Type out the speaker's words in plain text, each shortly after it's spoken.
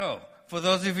For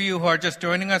those of you who are just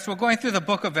joining us, we're going through the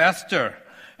book of Esther.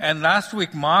 And last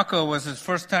week, Marco was his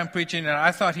first time preaching, and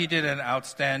I thought he did an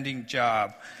outstanding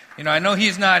job. I know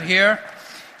he's not here.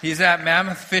 He's at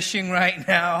Mammoth fishing right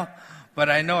now. But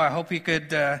I hope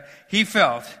he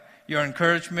felt your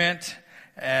encouragement.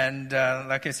 And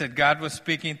like I said, God was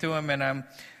speaking to him, and I'm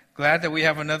glad that we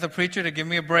have another preacher to give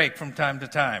me a break from time to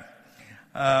time.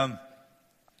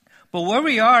 But where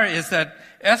we are is that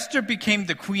Esther became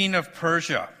the queen of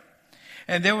Persia.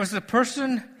 And there was a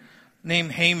person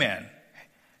named Haman.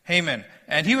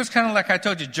 And he was kind of like I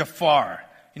told you, Jafar,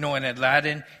 in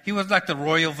Aladdin. He was like the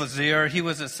royal vizier. He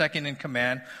was the second in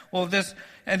command.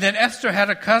 And then Esther had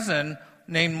a cousin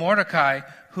named Mordecai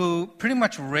who pretty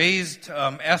much raised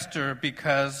Esther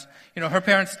because, her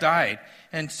parents died.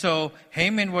 And so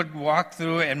Haman would walk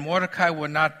through and Mordecai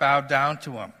would not bow down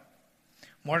to him.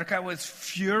 Mordecai was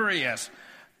furious.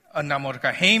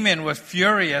 Haman was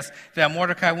furious that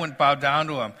Mordecai wouldn't bow down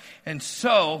to him. And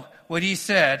so what he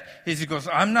said is he goes,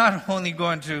 I'm not only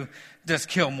going to just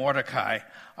kill Mordecai,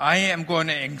 I am going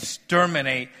to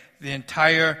exterminate the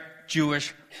entire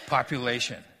Jewish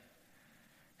population.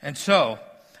 And so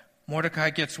Mordecai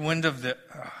gets wind of this,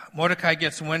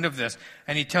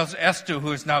 and he tells Esther,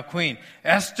 who is now queen,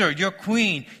 Esther, you're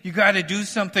queen. You got to do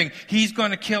something. He's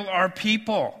going to kill our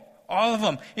people. All of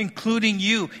them, including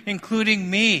you, including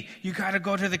me. You got to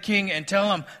go to the king and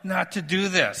tell him not to do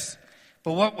this.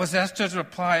 But what was Esther's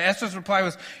reply? Esther's reply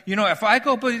was, if I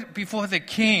go before the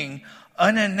king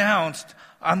unannounced,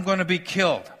 I'm going to be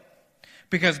killed.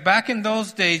 Because back in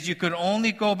those days, you could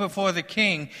only go before the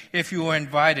king if you were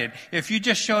invited. If you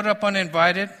just showed up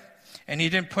uninvited and he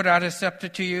didn't put out his scepter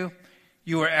to you,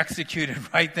 you were executed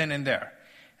right then and there.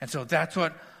 And so that's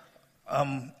what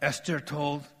Esther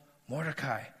told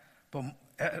Mordecai. But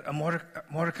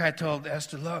Mordecai told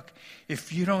Esther, look,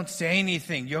 if you don't say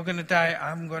anything, you're going to die,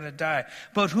 I'm going to die.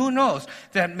 But who knows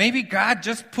that maybe God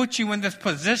just put you in this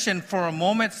position for a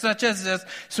moment such as this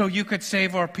so you could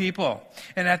save our people.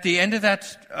 And at the end of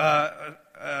that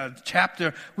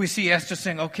chapter, we see Esther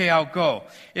saying, okay, I'll go.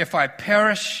 If I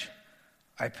perish,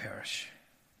 I perish.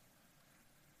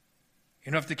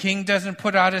 If the king doesn't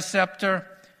put out his scepter,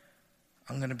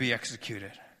 I'm going to be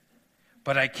executed.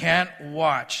 But I can't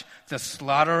watch the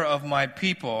slaughter of my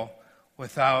people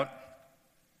without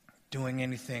doing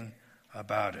anything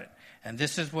about it. And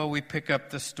this is where we pick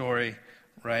up the story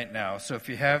right now. So if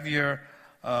you have your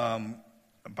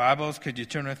Bibles, could you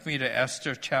turn with me to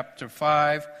Esther chapter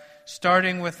 5,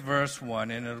 starting with verse 1,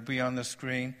 and it'll be on the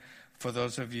screen for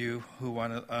those of you who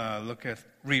want to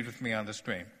read with me on the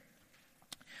screen.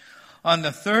 On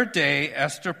the third day,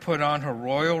 Esther put on her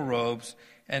royal robes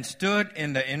and stood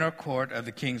in the inner court of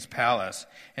the king's palace,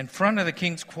 in front of the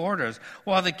king's quarters,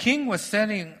 while the king was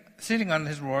sitting on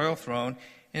his royal throne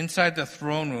inside the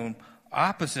throne room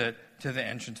opposite to the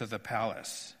entrance of the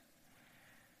palace.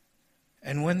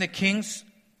 And when the king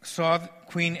saw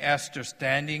Queen Esther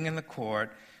standing in the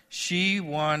court, she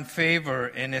won favor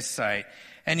in his sight.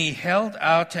 And he held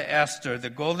out to Esther the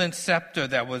golden scepter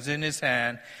that was in his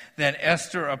hand. Then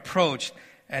Esther approached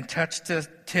and touched the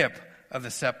tip of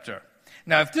the scepter.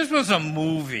 Now, if this was a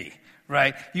movie,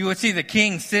 right, you would see the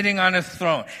king sitting on his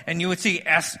throne, and you would see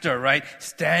Esther, right,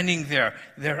 standing there.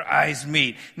 Their eyes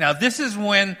meet. Now, this is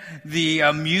when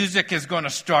the music is going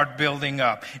to start building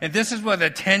up. And this is where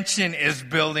the tension is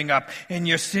building up. And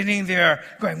you're sitting there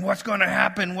going, what's going to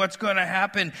happen? What's going to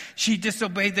happen? She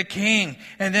disobeyed the king.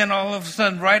 And then all of a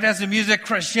sudden, right as the music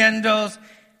crescendos,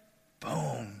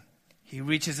 boom, he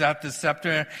reaches out the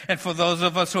scepter. And for those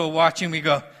of us who are watching, we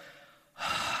go,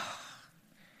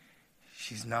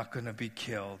 she's not going to be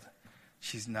killed.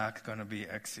 She's not going to be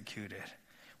executed.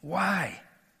 Why?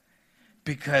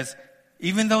 Because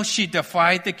even though she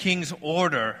defied the king's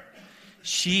order,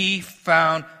 she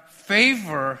found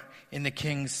favor in the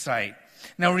king's sight.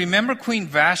 Now remember Queen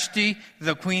Vashti,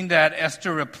 the queen that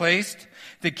Esther replaced?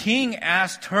 The king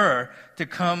asked her to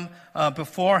come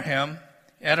before him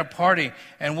at a party.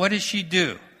 And what did she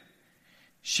do?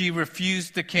 She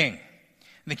refused the king.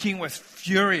 The king was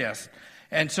furious.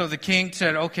 And so the king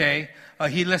said, okay,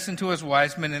 he listened to his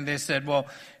wise men, and they said, well,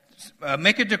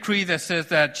 make a decree that says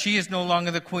that she is no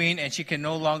longer the queen and she can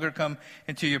no longer come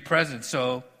into your presence.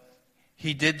 So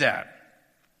he did that.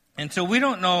 And so we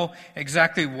don't know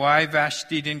exactly why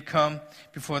Vashti didn't come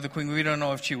before the queen. We don't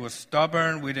know if she was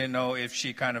stubborn. We didn't know if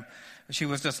she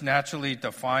was just naturally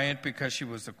defiant because she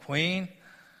was the queen.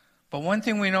 But one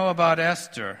thing we know about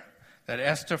Esther, that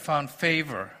Esther found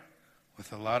favor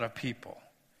with a lot of people,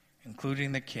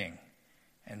 including the king.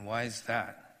 And why is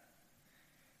that?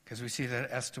 Because we see that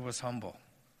Esther was humble.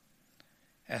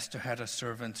 Esther had a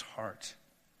servant's heart.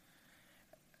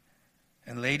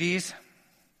 And ladies,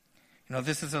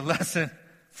 this is a lesson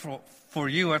for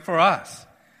you and for us,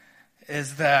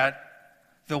 is that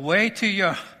the way to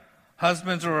your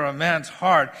husband's or a man's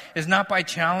heart is not by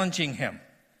challenging him.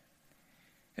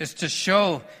 It's to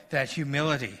show that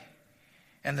humility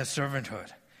and the servanthood.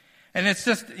 And it's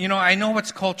just, I know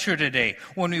it's culture today.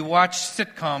 When we watch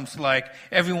sitcoms like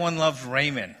Everyone Loves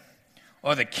Raymond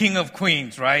or The King of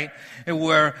Queens, right?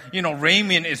 Where,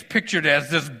 Raymond is pictured as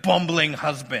this bumbling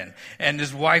husband and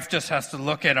his wife just has to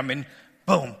look at him and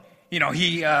boom,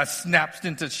 he snaps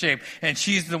into shape, and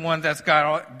she's the one that's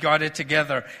got it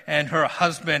together. And her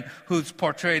husband, who's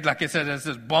portrayed, like I said, as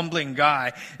this bumbling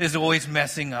guy, is always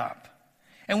messing up.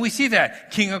 And we see that,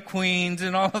 King of Queens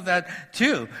and all of that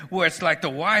too, where it's like the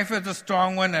wife is the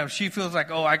strong one, and she feels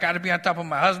like, I got to be on top of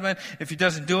my husband. If he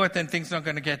doesn't do it, then things aren't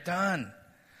going to get done.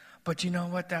 But you know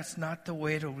what? That's not the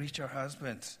way to reach our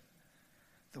husbands.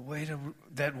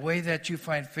 That way that you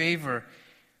find favor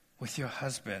with your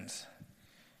husbands.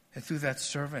 And through that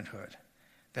servanthood,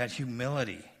 that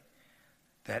humility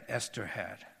that Esther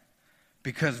had.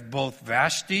 Because both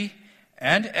Vashti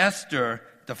and Esther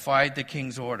defied the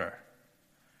king's order.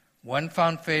 One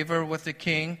found favor with the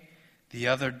king, the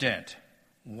other didn't.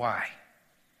 Why?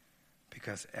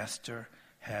 Because Esther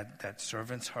had that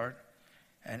servant's heart,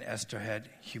 and Esther had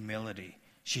humility.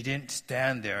 She didn't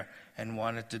stand there and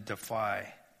wanted to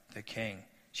defy the king.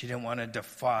 She didn't want to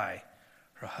defy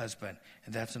her husband.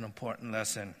 And that's an important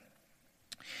lesson.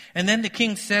 And then the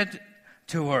king said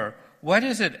to her, "What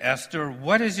is it, Esther?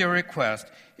 What is your request?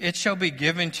 It shall be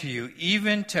given to you,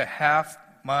 even to half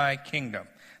my kingdom."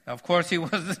 Now, of course, he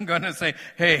wasn't going to say,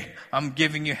 "Hey, I'm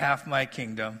giving you half my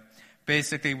kingdom."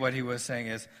 Basically, what he was saying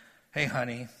is, "Hey,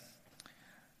 honey,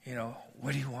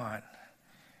 what do you want?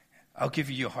 I'll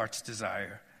give you your heart's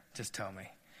desire. Just tell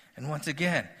me." And once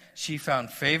again, she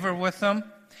found favor with him.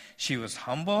 She was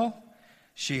humble.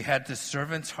 She had the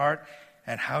servant's heart.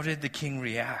 And how did the king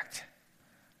react?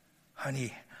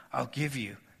 "Honey, I'll give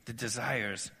you the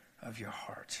desires of your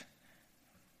heart."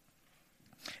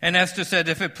 And Esther said,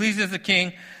 "If it pleases the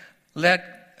king,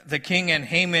 let the king and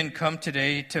Haman come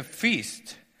today to a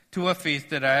feast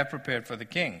that I have prepared for the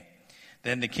king."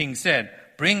 Then the king said,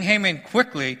 "Bring Haman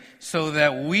quickly so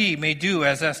that we may do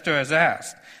as Esther has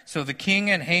asked." So the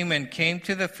king and Haman came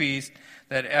to the feast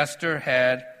that Esther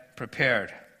had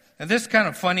prepared. And this is kind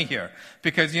of funny here,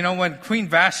 because, when Queen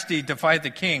Vashti defied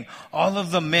the king, all of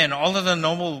the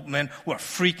noblemen were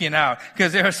freaking out,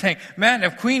 because they were saying, man,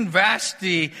 if Queen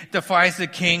Vashti defies the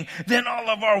king, then all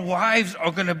of our wives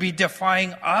are going to be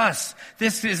defying us.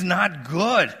 This is not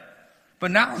good. But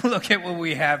now look at what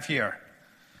we have here.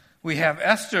 We have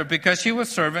Esther, because she was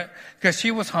servant, because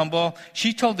she was humble,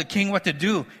 she told the king what to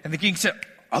do, and the king said,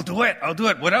 I'll do it.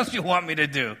 What else do you want me to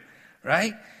do?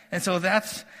 Right? And so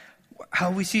that's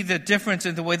how we see the difference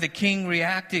in the way the king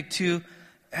reacted to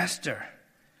Esther.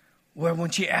 Where when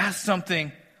she asked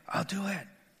something, I'll do it.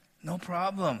 No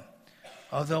problem.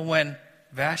 Although when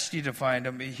Vashti defied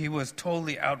him, he was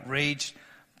totally outraged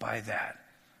by that.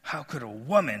 How could a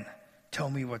woman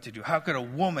tell me what to do? How could a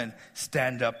woman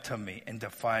stand up to me and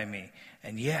defy me?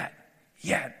 And yet,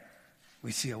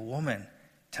 we see a woman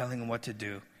telling him what to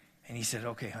do. And he said,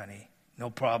 "Okay, honey,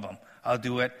 no problem. I'll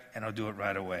do it, and I'll do it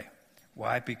right away."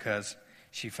 Why? Because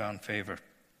she found favor.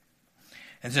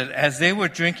 And said, as they were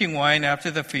drinking wine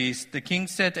after the feast, the king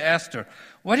said to Esther,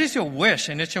 "What is your wish,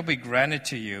 and it shall be granted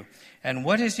to you? And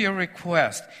what is your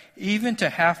request, even to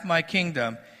half my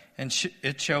kingdom, and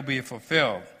it shall be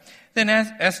fulfilled?" Then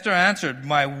Esther answered,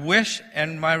 "My wish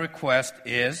and my request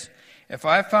is, if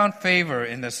I found favor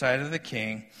in the sight of the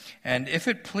king, and if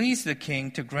it please the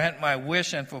king to grant my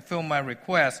wish and fulfill my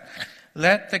request,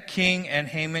 let the king and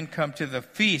Haman come to the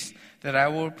feast that I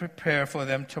will prepare for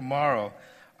them tomorrow.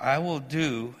 I will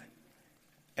do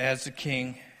as the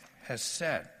king has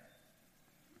said."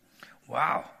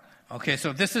 Wow. Okay,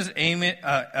 so this is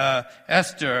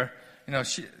Esther.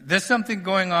 There's something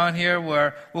going on here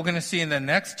where we're going to see in the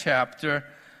next chapter,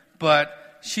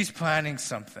 but she's planning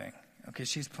something. Okay,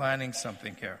 she's planning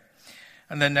something here.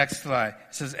 On the next slide,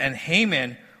 it says, "And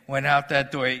Haman went out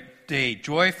that day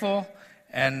joyful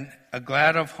and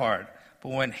glad of heart.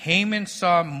 But when Haman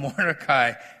saw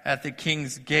Mordecai at the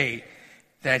king's gate,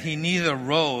 that he neither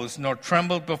rose nor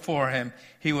trembled before him,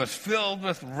 he was filled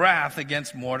with wrath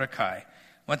against Mordecai."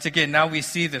 Once again, now we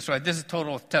see this, right? This is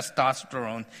total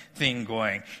testosterone thing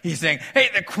going. He's saying, hey,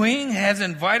 the queen has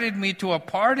invited me to a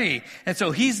party. And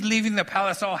so he's leaving the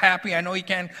palace all happy. I know he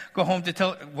can't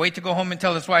wait to go home and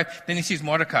tell his wife. Then he sees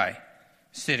Mordecai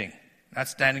sitting, not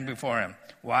standing before him.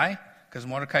 Why? Because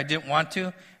Mordecai didn't want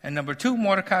to. And number two,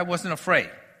 Mordecai wasn't afraid.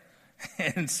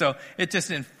 And so it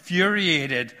just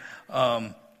infuriated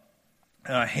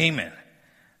Haman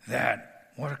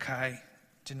that Mordecai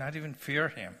did not even fear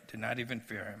him.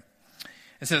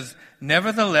 It says,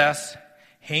 nevertheless,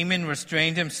 Haman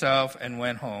restrained himself and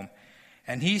went home.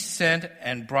 And he sent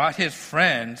and brought his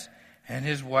friends and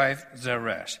his wife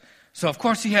Zeresh. So, of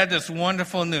course, he had this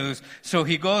wonderful news. So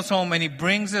he goes home and he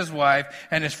brings his wife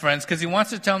and his friends because he wants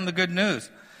to tell them the good news.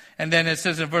 And then it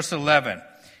says in verse 11,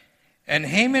 and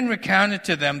Haman recounted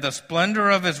to them the splendor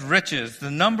of his riches,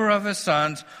 the number of his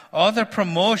sons, all the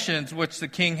promotions which the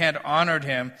king had honored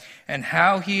him, and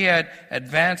how he had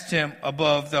advanced him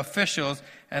above the officials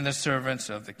and the servants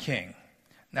of the king.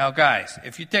 Now, guys,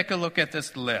 if you take a look at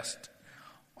this list,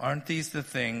 aren't these the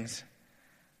things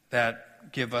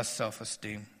that give us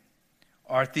self-esteem?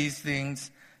 Aren't these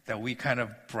things that we kind of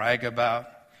brag about?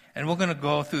 And we're going to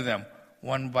go through them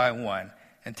one by one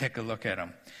and take a look at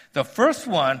them. The first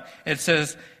one, it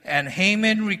says, and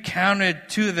Haman recounted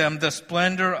to them the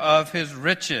splendor of his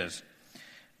riches.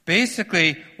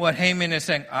 Basically, what Haman is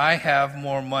saying, I have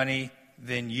more money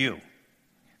than you.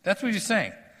 That's what he's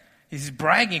saying. He's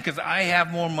bragging because I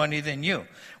have more money than you.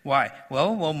 Why?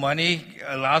 Well, money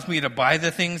allows me to buy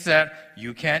the things that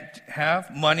you can't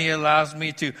have. Money allows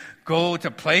me to go to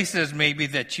places maybe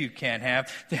that you can't have,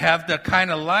 to have the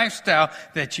kind of lifestyle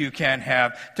that you can't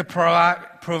have, to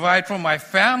provide for my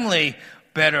family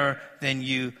better than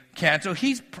you can. So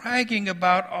he's bragging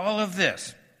about all of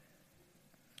this.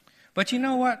 But you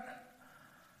know what?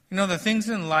 You know, the things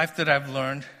in life that I've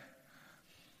learned,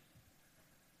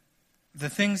 the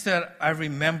things that I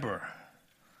remember,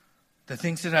 the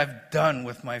things that I've done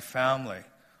with my family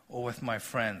or with my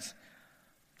friends,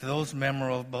 those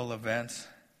memorable events,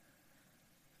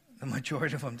 the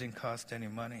majority of them didn't cost any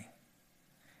money.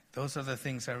 Those are the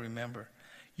things I remember.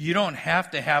 You don't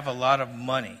have to have a lot of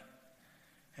money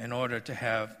in order to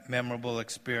have memorable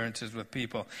experiences with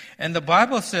people. And the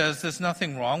Bible says there's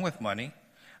nothing wrong with money.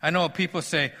 I know people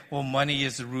say, well, money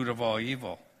is the root of all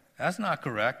evil. That's not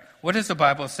correct. What does the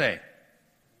Bible say?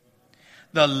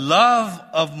 The love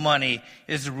of money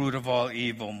is the root of all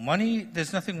evil. Money,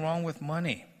 there's nothing wrong with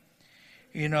money.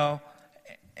 You know,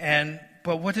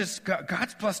 but what is God?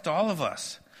 God's blessed all of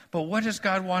us. But what does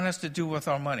God want us to do with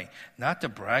our money? Not to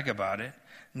brag about it,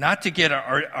 not to get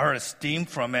our esteem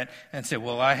from it and say,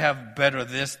 well, I have better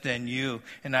this than you,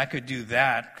 and I could do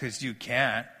that because you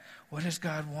can't. What does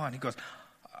God want? He goes,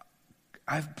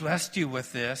 I've blessed you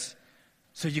with this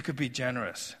so you could be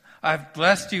generous. I've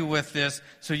blessed you with this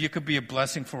so you could be a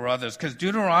blessing for others. Because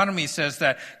Deuteronomy says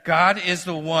that God is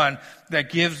the one that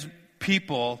gives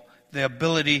people the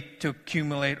ability to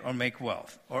accumulate or make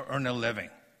wealth or earn a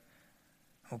living.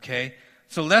 Okay?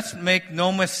 So let's make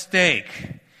no mistake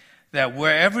that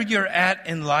wherever you're at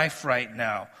in life right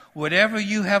now, whatever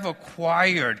you have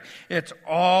acquired, it's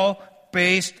all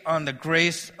based on the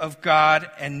grace of God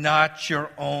and not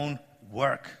your own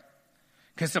work.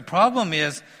 Because the problem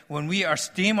is, when we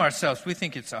esteem ourselves, we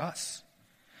think it's us.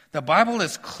 The Bible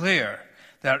is clear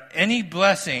that any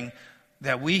blessing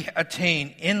that we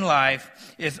attain in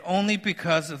life is only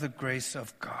because of the grace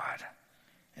of God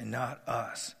and not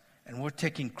us. And we're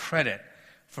taking credit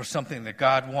for something that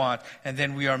God wants, and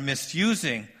then we are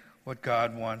misusing what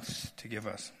God wants to give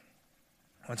us.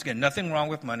 Once again, nothing wrong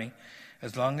with money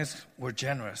as long as we're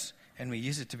generous and we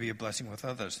use it to be a blessing with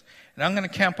others. And I'm going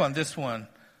to camp on this one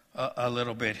a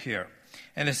little bit here.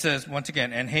 And it says, once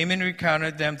again, and Haman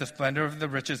recounted them the splendor of the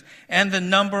riches and the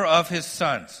number of his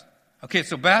sons. Okay,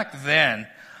 so back then,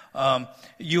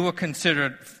 you were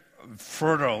considered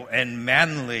fertile and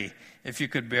manly if you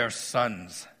could bear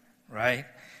sons, right?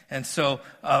 And so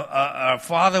our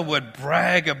father would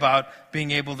brag about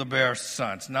being able to bear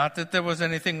sons. Not that there was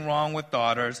anything wrong with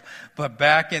daughters, but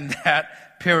back in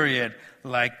that period,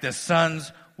 like the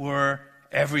sons were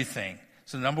everything.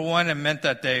 So number one, it meant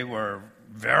that they were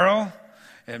virile.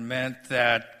 It meant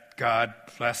that God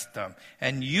blessed them.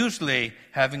 And usually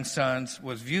having sons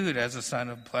was viewed as a sign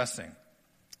of blessing.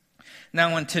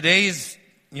 Now in today's,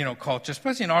 culture,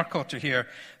 especially in our culture here,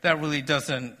 that really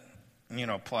doesn't,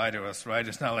 apply to us, right?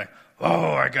 It's not like,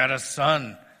 oh, I got a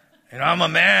son. I'm a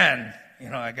man.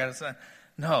 I got a son.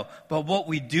 No, but what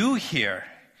we do here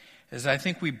is I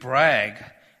think we brag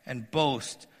and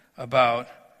boast about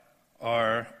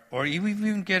or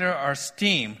even get our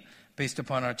esteem based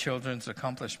upon our children's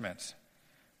accomplishments.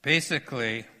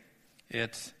 Basically,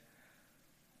 it's,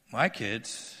 my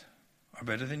kids are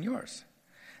better than yours.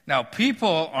 Now,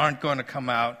 people aren't going to come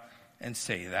out and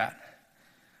say that.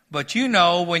 But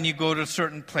when you go to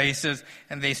certain places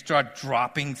and they start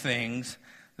dropping things,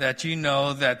 that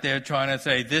that they're trying to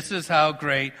say, this is how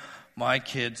great my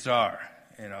kids are.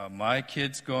 My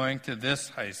kid's going to this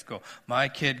high school. My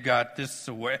kid got this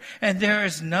award. And there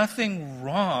is nothing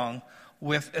wrong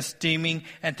with esteeming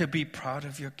and to be proud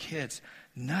of your kids.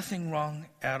 Nothing wrong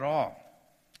at all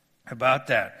about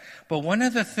that. But one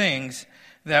of the things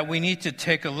that we need to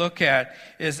take a look at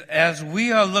is as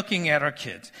we are looking at our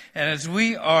kids and as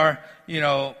we are,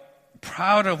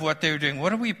 proud of what they're doing,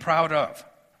 what are we proud of?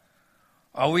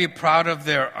 Are we proud of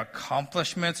their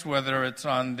accomplishments, whether it's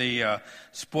on the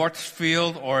sports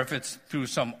field or if it's through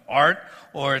some art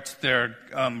or it's their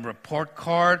report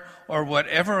card or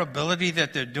whatever ability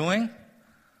that they're doing?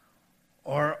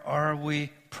 Or are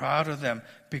we proud of them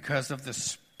because of the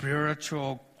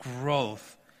spiritual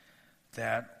growth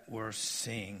that we're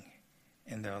seeing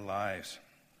in their lives?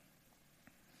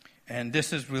 And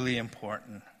this is really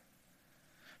important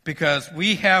because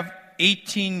we have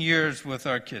 18 years with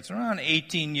our kids, around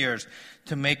 18 years,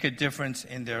 to make a difference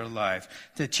in their life,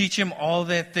 to teach them all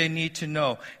that they need to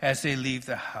know as they leave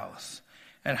the house.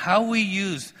 And how we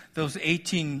use those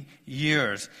 18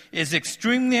 years is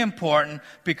extremely important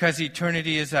because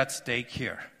eternity is at stake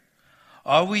here.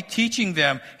 Are we teaching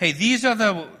them, hey, these are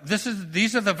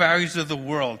the values of the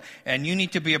world, and you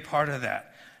need to be a part of that.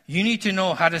 You need to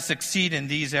know how to succeed in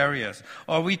these areas.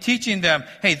 Or are we teaching them,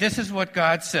 hey, this is what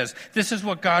God says. This is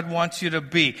what God wants you to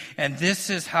be. And this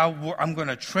is how I'm going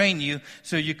to train you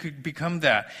so you could become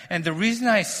that. And the reason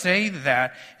I say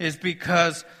that is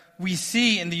because we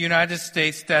see in the United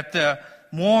States that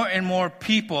more and more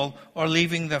people are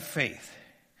leaving the faith.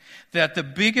 That the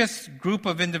biggest group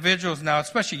of individuals now,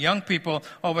 especially young people,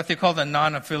 are what they call the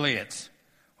non-affiliates.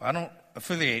 Well, I don't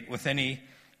affiliate with any,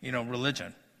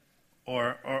 religion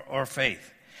or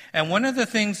faith. And one of the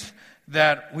things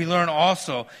that we learn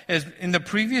also is in the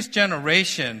previous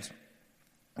generations,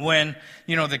 when,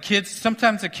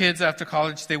 sometimes the kids after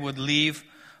college, they would leave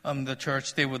the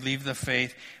church, they would leave the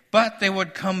faith, but they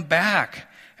would come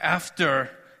back after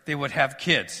they would have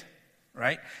kids.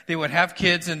 Right? They would have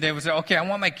kids and they would say, okay, I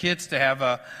want my kids to have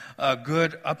a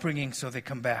good upbringing so they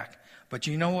come back. But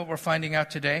you know what we're finding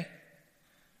out today?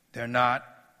 They're not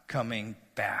coming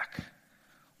back.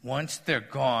 Once they're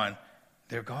gone,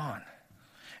 they're gone.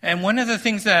 And one of the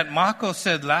things that Mako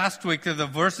said last week, the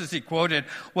verses he quoted,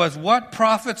 was, what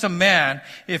profits a man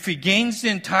if he gains the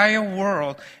entire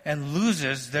world and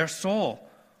loses their soul?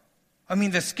 I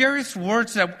mean, the scariest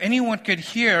words that anyone could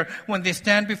hear when they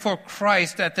stand before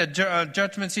Christ at the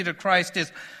judgment seat of Christ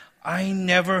is, I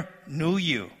never knew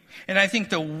you. And I think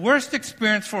the worst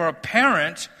experience for a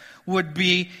parent would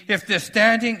be if they're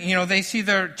standing, they see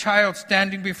their child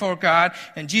standing before God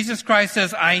and Jesus Christ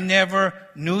says, I never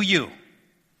knew you.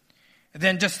 And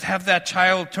then just have that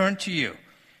child turn to you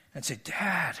and say,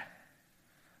 Dad,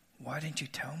 why didn't you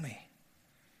tell me?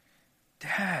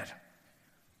 Dad,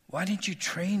 why didn't you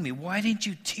train me? Why didn't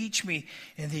you teach me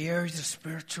in the areas of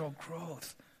spiritual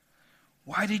growth?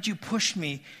 Why did you push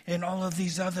me in all of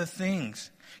these other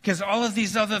things? Because all of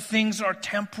these other things are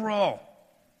temporal.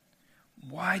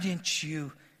 Why didn't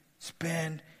you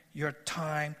spend your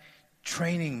time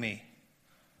training me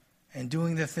and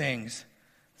doing the things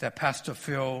that Pastor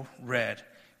Phil read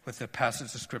with the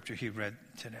passage of Scripture he read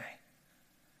today?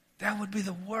 That would be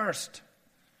the worst.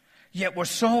 Yet we're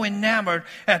so enamored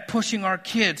at pushing our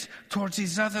kids towards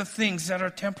these other things that are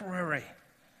temporary.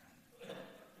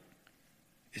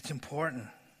 It's important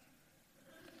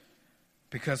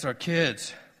because our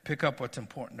kids pick up what's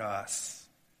important to us.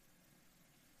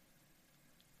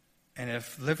 And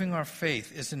if living our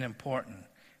faith isn't important,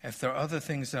 if there are other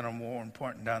things that are more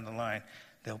important down the line,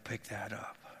 they'll pick that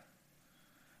up.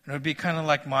 And it would be kind of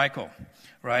like Michael,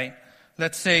 right?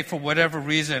 Let's say for whatever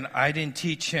reason I didn't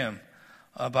teach him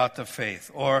about the faith,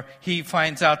 or he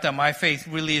finds out that my faith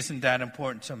really isn't that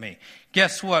important to me.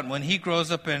 Guess what? When he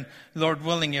grows up and, Lord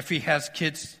willing, if he has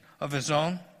kids of his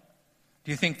own,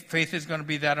 do you think faith is going to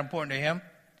be that important to him?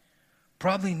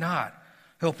 Probably not.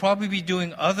 He'll probably be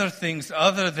doing other things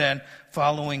other than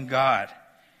following God.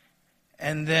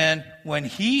 And then when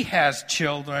he has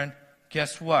children,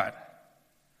 guess what?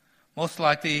 Most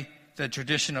likely the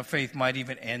tradition of faith might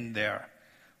even end there,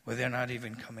 where they're not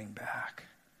even coming back.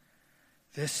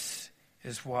 This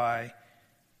is why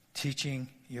teaching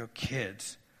your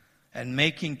kids and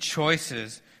making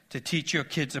choices to teach your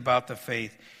kids about the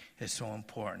faith is so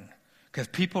important. Because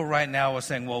people right now are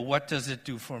saying, well, what does it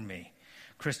do for me?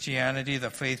 Christianity, the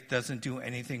faith doesn't do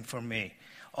anything for me.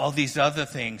 All these other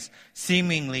things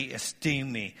seemingly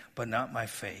esteem me, but not my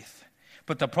faith.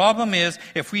 But the problem is,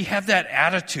 if we have that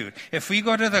attitude, if we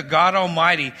go to the God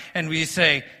Almighty and we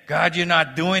say, God, you're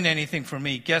not doing anything for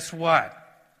me, guess what?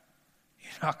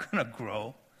 You're not going to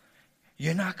grow.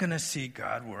 You're not going to see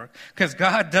God work. Because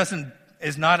God doesn't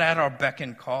is not at our beck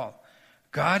and call.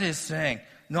 God is saying,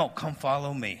 no, come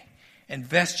follow me.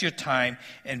 Invest your time,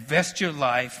 invest your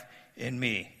life in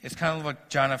me. It's kind of what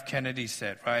John F. Kennedy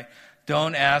said, right?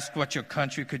 Don't ask what your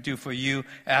country could do for you.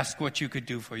 Ask what you could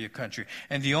do for your country.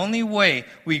 And the only way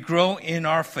we grow in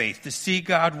our faith to see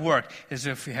God work is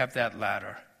if we have that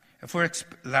ladder. If we're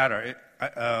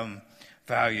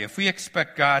value. If we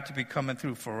expect God to be coming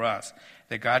through for us,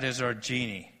 that God is our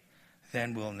genie,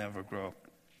 then we'll never grow.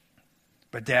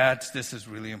 But dads, this is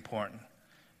really important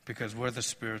because we're the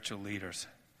spiritual leaders.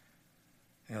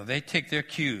 They take their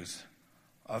cues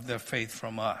of their faith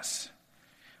from us.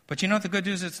 But the good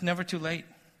news is it's never too late.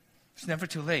 It's never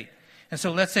too late. And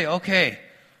so let's say, okay,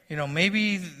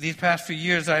 maybe these past few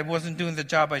years I wasn't doing the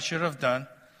job I should have done.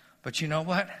 But you know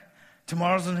what?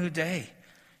 Tomorrow's a new day.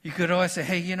 You could always say,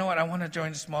 hey, you know what? I want to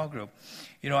join a small group.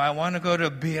 I want to go to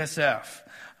BSF,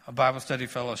 a Bible study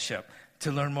fellowship,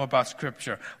 to learn more about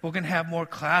Scripture. We're going to have more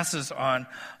classes on,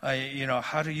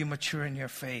 how do you mature in your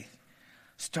faith.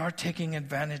 Start taking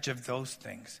advantage of those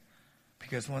things.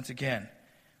 Because once again,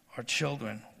 our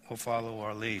children will follow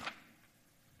our lead.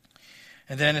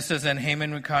 And then it says, and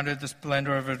Haman recounted the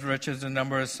splendor of his riches, the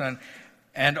number of his son,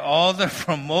 and all the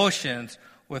promotions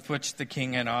with which the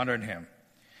king had honored him.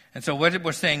 And so what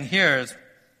we're saying here is,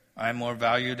 I'm more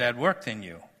valued at work than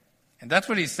you. And that's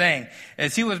what he's saying,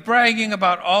 is he was bragging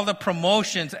about all the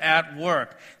promotions at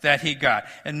work that he got.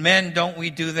 And men, don't we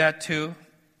do that too?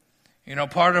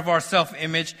 Part of our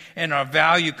self-image and our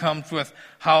value comes with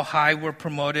how high we're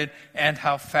promoted and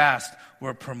how fast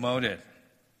we're promoted.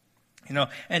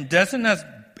 And doesn't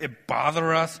it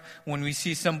bother us when we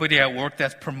see somebody at work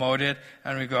that's promoted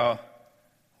and we go,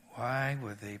 why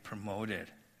were they promoted?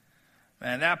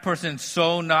 Man, that person's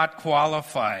so not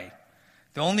qualified.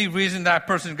 The only reason that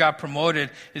person got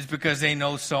promoted is because they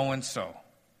know so-and-so,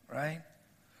 right?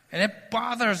 And it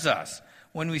bothers us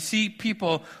when we see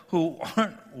people who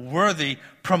aren't worthy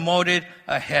promoted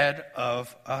ahead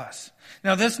of us.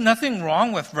 Now, there's nothing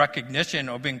wrong with recognition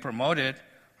or being promoted,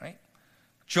 right?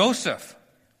 Joseph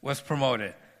was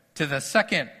promoted to the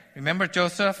second. Remember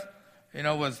Joseph,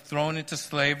 was thrown into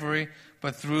slavery,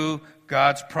 but through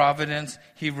God's providence,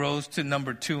 he rose to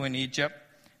number 2 in Egypt.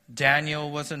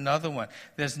 Daniel was another one.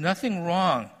 There's nothing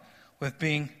wrong with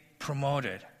being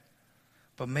promoted,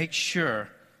 but make sure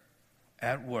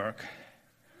at work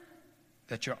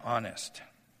that you're honest.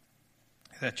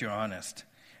 That you're honest.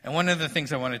 And one of the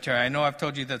things I want to tell you, I know I've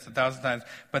told you this 1,000 times,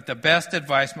 but the best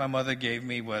advice my mother gave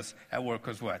me was at work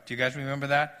was what? Do you guys remember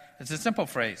that? It's a simple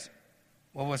phrase.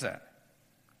 What was that?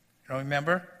 You don't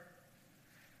remember?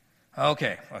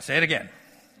 Okay, I'll say it again.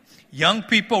 Young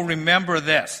people, remember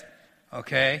this,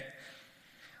 okay?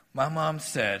 My mom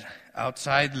said,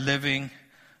 outside living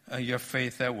your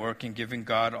faith at work and giving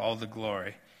God all the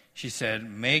glory, she said,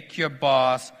 make your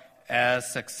boss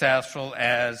as successful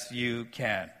as you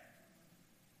can.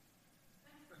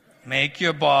 Make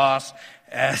your boss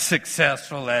as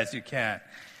successful as you can.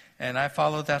 And I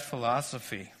followed that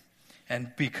philosophy.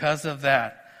 And because of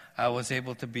that, I was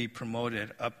able to be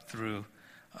promoted up through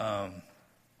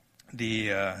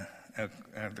the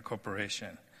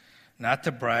corporation. Not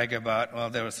to brag about, well,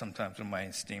 there were some times when my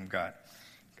esteem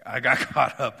I got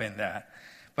caught up in that.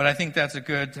 But I think that's a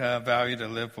good value to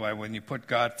live by when you put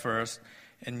God first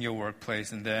in your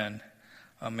workplace and then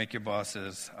make your boss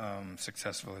as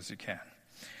successful as you can.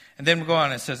 And then we go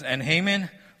on, it says, and Haman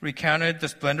recounted the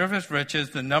splendor of his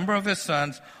riches, the number of his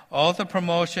sons, all the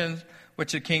promotions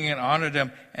which the king had honored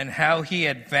him, and how he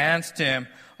advanced him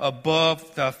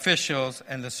above the officials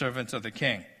and the servants of the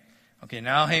king. Okay,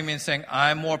 now Haman's saying,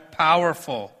 I'm more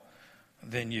powerful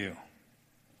than you.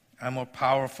 I'm more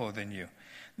powerful than you.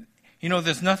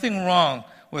 There's nothing wrong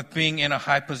with being in a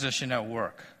high position at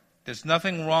work. There's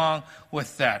nothing wrong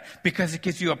with that because it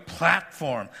gives you a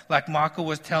platform. Like Marco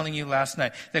was telling you last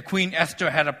night, that Queen Esther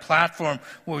had a platform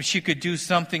where she could do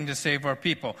something to save our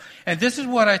people. And this is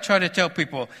what I try to tell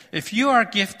people. If you are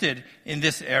gifted in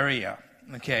this area,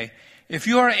 okay, if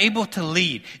you are able to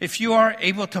lead, if you are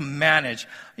able to manage,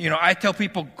 I tell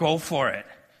people, go for it.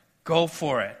 Go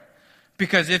for it.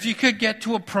 Because if you could get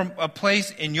to a place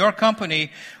in your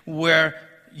company where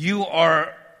you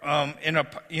are in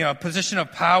a position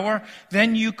of power,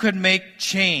 then you could make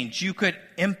change. You could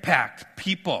impact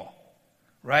people,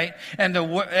 right? And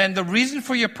the reason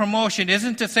for your promotion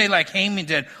isn't to say like Haman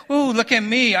did, "Ooh, look at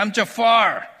me, I'm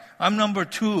Jafar, I'm number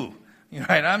 2,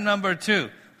 right? I'm number 2."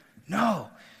 No.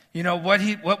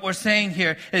 What we're saying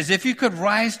here is if you could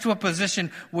rise to a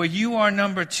position where you are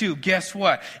number 2, guess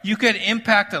what? You could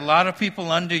impact a lot of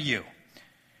people under you.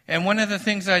 And one of the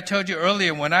things I told you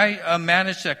earlier, when I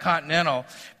managed at Continental,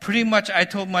 pretty much I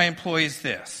told my employees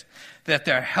this, that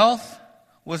their health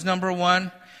was number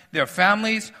one, their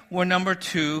families were number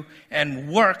two, and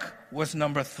work was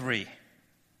number three.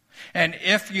 And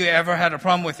if you ever had a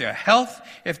problem with your health,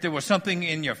 if there was something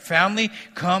in your family,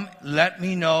 come let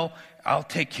me know. I'll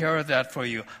take care of that for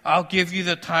you. I'll give you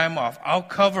the time off. I'll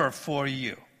cover for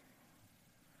you.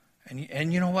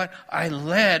 And you know what? I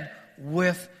led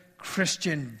with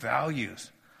Christian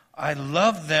values. I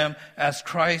loved them as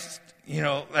Christ,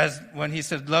 as when he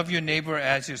said, love your neighbor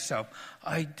as yourself.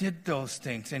 I did those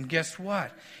things. And guess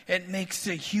what? It makes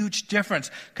a huge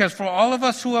difference. Because for all of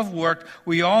us who have worked,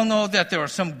 we all know that there are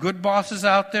some good bosses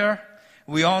out there.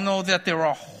 We all know that there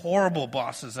are horrible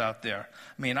bosses out there.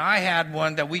 I mean, I had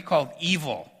one that we called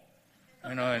evil.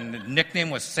 And the nickname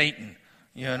was Satan,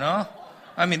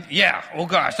 I mean, yeah, oh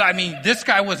gosh. I mean, this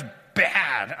guy was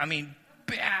bad. I mean,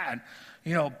 bad.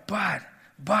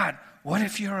 But what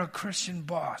if you're a Christian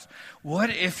boss? What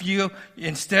if you,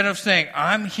 instead of saying,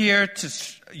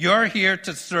 you're here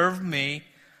to serve me,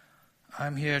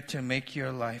 I'm here to make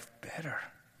your life better.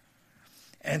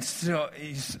 And so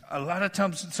a lot of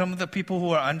times, some of the people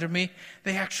who are under me,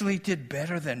 they actually did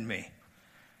better than me.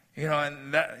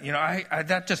 And that,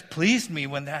 that just pleased me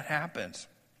when that happens.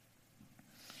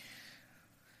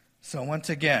 So once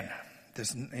again,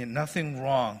 there's nothing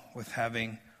wrong with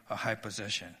having a high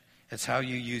position. It's how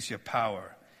you use your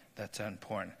power that's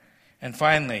important. And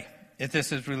finally,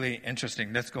 this is really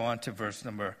interesting. Let's go on to verse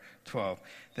number 12.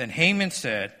 Then Haman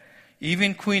said,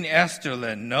 even Queen Esther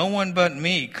let no one but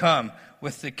me come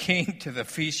with the king to the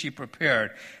feast she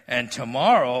prepared. And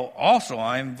tomorrow also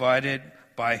I'm invited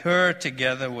by her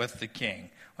together with the king.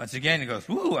 Once again, he goes,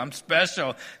 ooh, I'm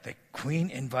special. The queen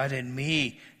invited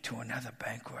me to another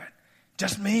banquet.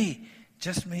 Just me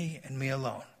and me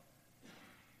alone.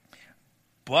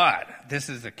 But, this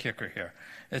is the kicker here.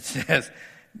 It says,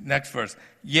 next verse,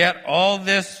 yet all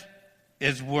this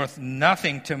is worth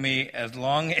nothing to me as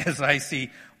long as I see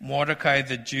Mordecai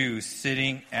the Jew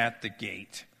sitting at the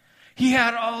gate. He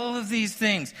had all of these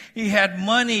things. He had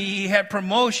money, he had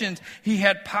promotions, he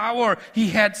had power, he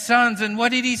had sons. And what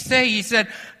did he say? He said,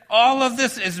 all of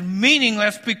this is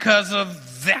meaningless because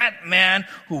of that man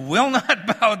who will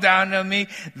not bow down to me,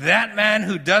 that man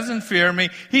who doesn't fear me.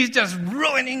 He's just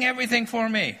ruining everything for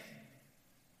me.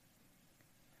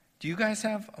 Do you guys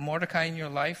have a Mordecai in your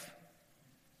life?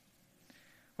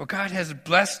 Well, God has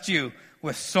blessed you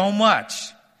with so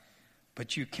much,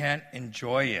 but you can't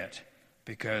enjoy it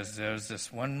because there's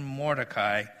this one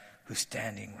Mordecai who's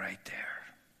standing right there.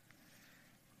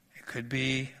 It could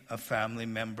be a family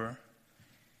member.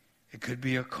 It could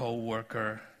be a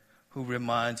co-worker who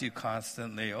reminds you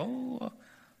constantly, oh,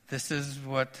 this is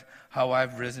how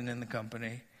I've risen in the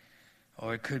company.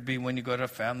 Or it could be when you go to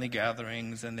family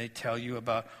gatherings and they tell you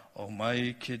about, oh,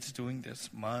 my kid's doing this,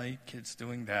 my kid's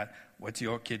doing that. What's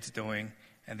your kid's doing?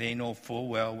 And they know full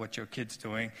well what your kid's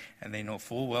doing. And they know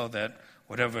full well that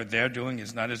whatever they're doing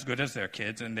is not as good as their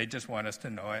kids. And they just want us to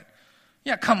know it.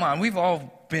 Yeah, come on. We've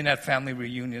all been at family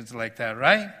reunions like that,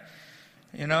 right?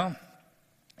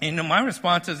 And my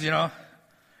response is,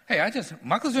 hey,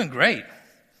 Michael's doing great.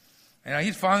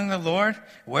 He's following the Lord.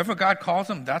 Wherever God calls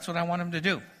him, that's what I want him to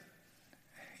do.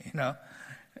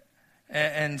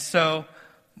 And so,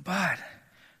 but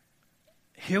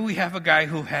here we have a guy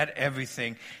who had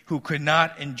everything, who could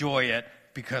not enjoy it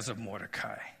because of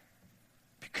Mordecai.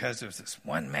 Because there was this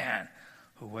one man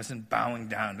who wasn't bowing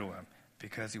down to him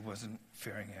because he wasn't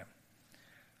fearing him.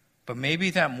 But maybe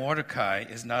that Mordecai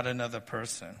is not another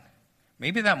person.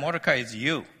 Maybe that Mordecai is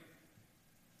you.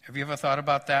 Have you ever thought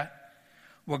about that?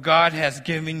 Where God has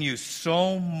given you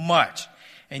so much,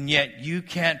 and yet you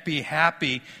can't be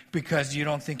happy because you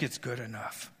don't think it's good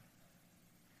enough.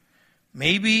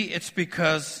 Maybe it's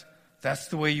because that's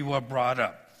the way you were brought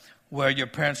up, where your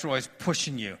parents were always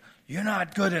pushing you. You're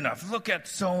not good enough. Look at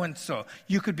so-and-so.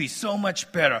 You could be so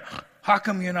much better. How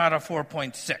come you're not a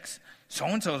 4.6?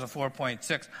 So-and-so is a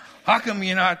 4.6. How come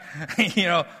you're not,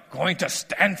 going to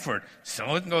Stanford?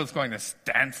 So-and-so is going to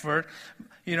Stanford.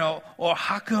 Or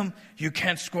how come you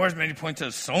can't score as many points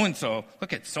as so-and-so?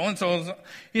 Look at so-and-so.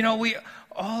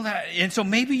 All that. And so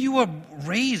maybe you were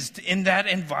raised in that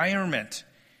environment.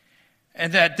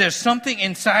 And that there's something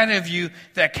inside of you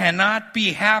that cannot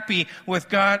be happy with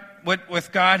God,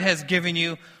 what God has given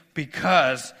you,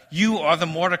 because you are the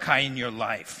Mordecai in your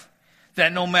life.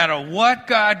 That no matter what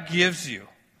God gives you,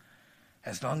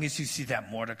 as long as you see that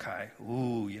Mordecai,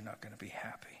 you're not going to be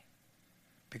happy.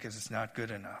 Because it's not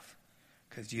good enough.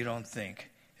 Because you don't think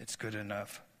it's good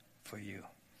enough for you.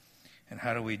 And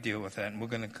how do we deal with that? And we're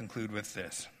going to conclude with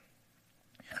this.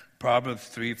 Proverbs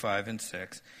 3, 5, and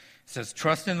 6. It says,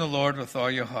 trust in the Lord with all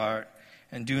your heart,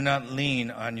 and do not lean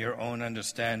on your own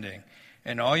understanding.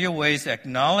 In all your ways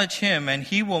acknowledge him, and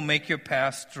he will make your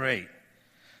path straight.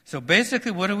 So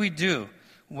basically, what do we do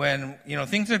when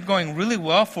things are going really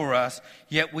well for us,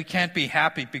 yet we can't be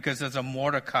happy because there's a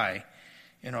Mordecai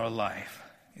in our life?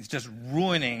 He's just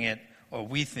ruining it, or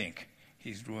we think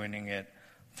he's ruining it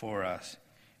for us.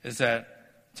 Is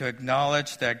that to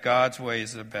acknowledge that God's way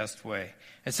is the best way.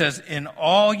 It says, in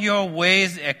all your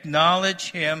ways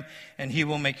acknowledge him, and he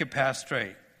will make your path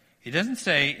straight. He doesn't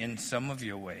say in some of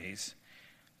your ways.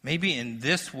 Maybe in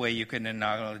this way you can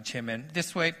acknowledge him, and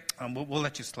this way, we'll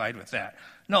let you slide with that.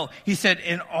 No, he said,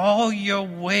 in all your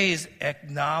ways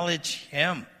acknowledge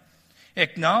him.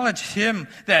 Acknowledge him,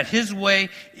 that his way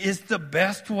is the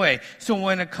best way. So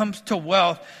when it comes to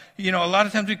wealth, a lot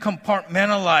of times we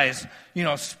compartmentalize,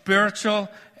 spiritual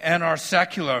and our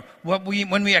secular. When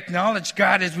we acknowledge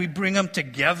God is we bring them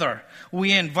together.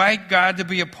 We invite God to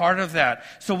be a part of that.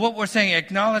 So what we're saying,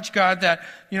 acknowledge God that,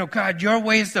 God, your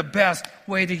way is the best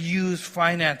way to use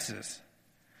finances.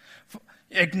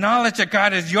 Acknowledge that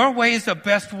God is your way is the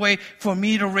best way for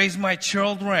me to raise my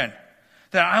children.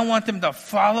 That I want them to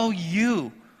follow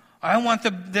you. I want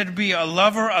them to be a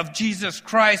lover of Jesus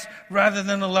Christ rather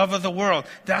than a lover of the world.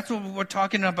 That's what we're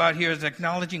talking about here, is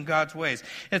acknowledging God's ways.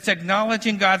 It's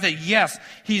acknowledging God that, yes,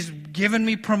 he's given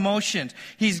me promotions.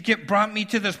 He's brought me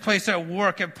to this place at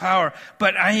work, at Power.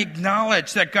 But I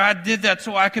acknowledge that God did that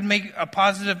so I could make a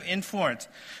positive influence.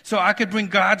 So I could bring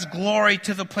God's glory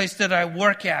to the place that I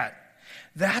work at.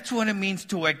 That's what it means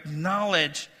to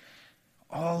acknowledge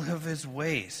all of his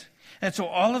ways. And so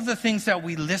all of the things that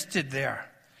we listed there,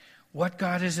 what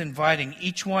God is inviting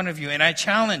each one of you, and I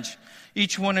challenge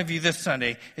each one of you this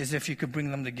Sunday, is if you could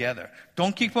bring them together.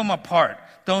 Don't keep them apart.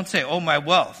 Don't say, oh, my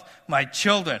wealth, my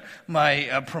children,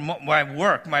 my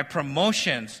work, my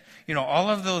promotions, all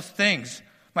of those things,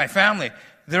 my family,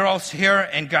 they're all here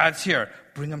and God's here.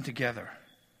 Bring them together.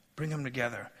 Bring them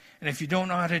together. And if you don't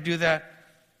know how to do that,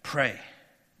 pray.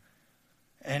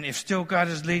 And if still God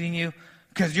is leading you,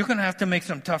 because you're going to have to make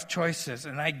some tough choices,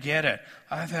 and I get it.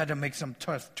 I've had to make some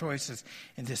tough choices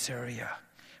in this area.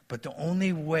 But the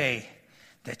only way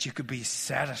that you could be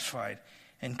satisfied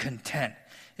and content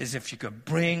is if you could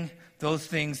bring those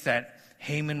things that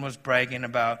Haman was bragging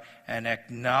about and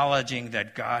acknowledging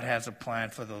that God has a plan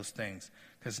for those things.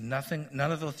 Because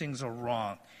none of those things are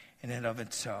wrong in and of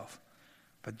itself.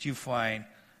 But you find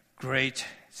great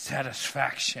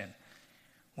satisfaction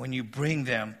when you bring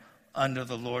them under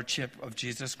the lordship of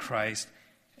Jesus Christ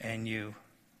and you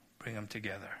bring them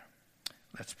together.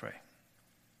 Let's pray.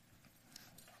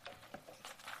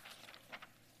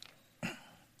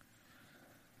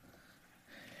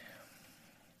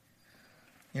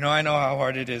 I know how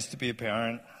hard it is to be a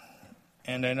parent,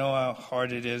 and I know how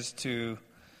hard it is to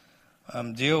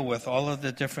deal with all of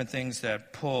the different things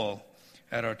that pull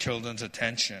at our children's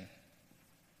attention.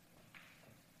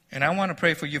 And I want to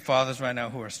pray for you fathers right now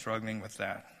who are struggling with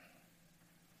that.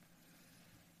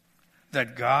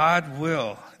 That God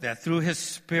will, that through his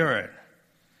Spirit,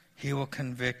 he will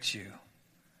convict you.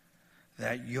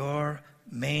 That your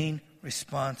main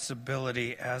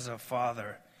responsibility as a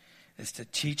father is to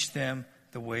teach them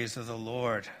the ways of the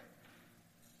Lord.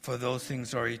 For those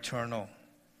things are eternal.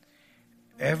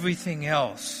 Everything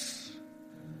else,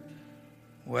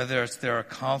 whether it's their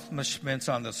accomplishments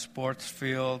on the sports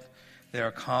field, their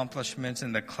accomplishments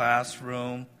in the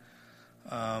classroom,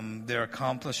 their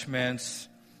accomplishments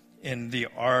in the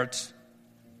arts,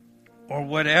 or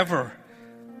whatever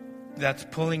that's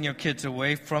pulling your kids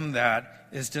away from that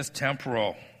is just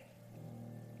temporal.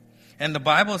 And the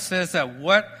Bible says that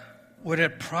what would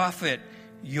it profit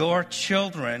your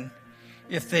children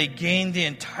if they gain the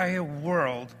entire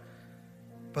world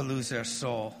but lose their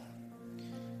soul?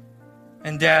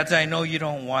 And dads, I know you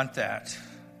don't want that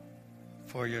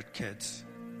for your kids.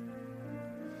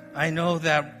 I know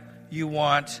that you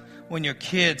want, when your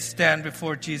kids stand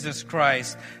before Jesus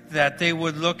Christ, that they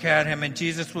would look at him and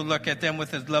Jesus would look at them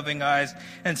with his loving eyes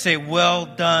and say, well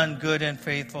done, good and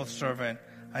faithful servant.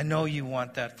 I know you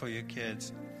want that for your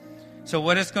kids. So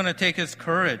what it's going to take is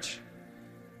courage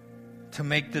to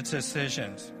make the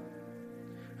decisions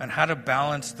and how to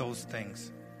balance those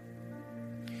things.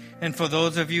 And for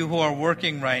those of you who are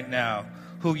working right now,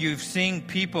 who you've seen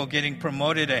people getting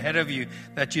promoted ahead of you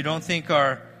that you don't think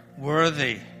are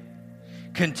worthy,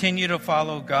 continue to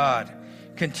follow God.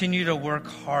 Continue to work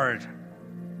hard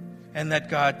and let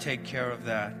God take care of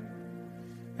that.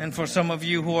 And for some of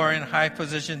you who are in high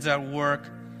positions at work,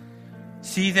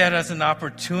 see that as an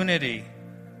opportunity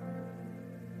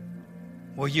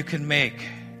where you can make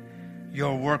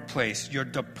your workplace, your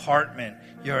department,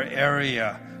 your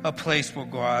area, a place where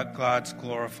God's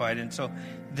glorified. And so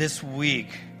this week,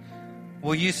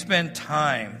 will you spend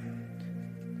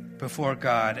time before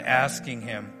God asking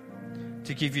Him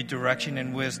to give you direction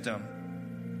and wisdom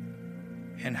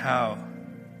and how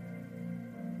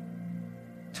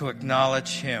to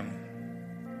acknowledge Him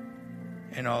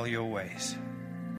in all your ways?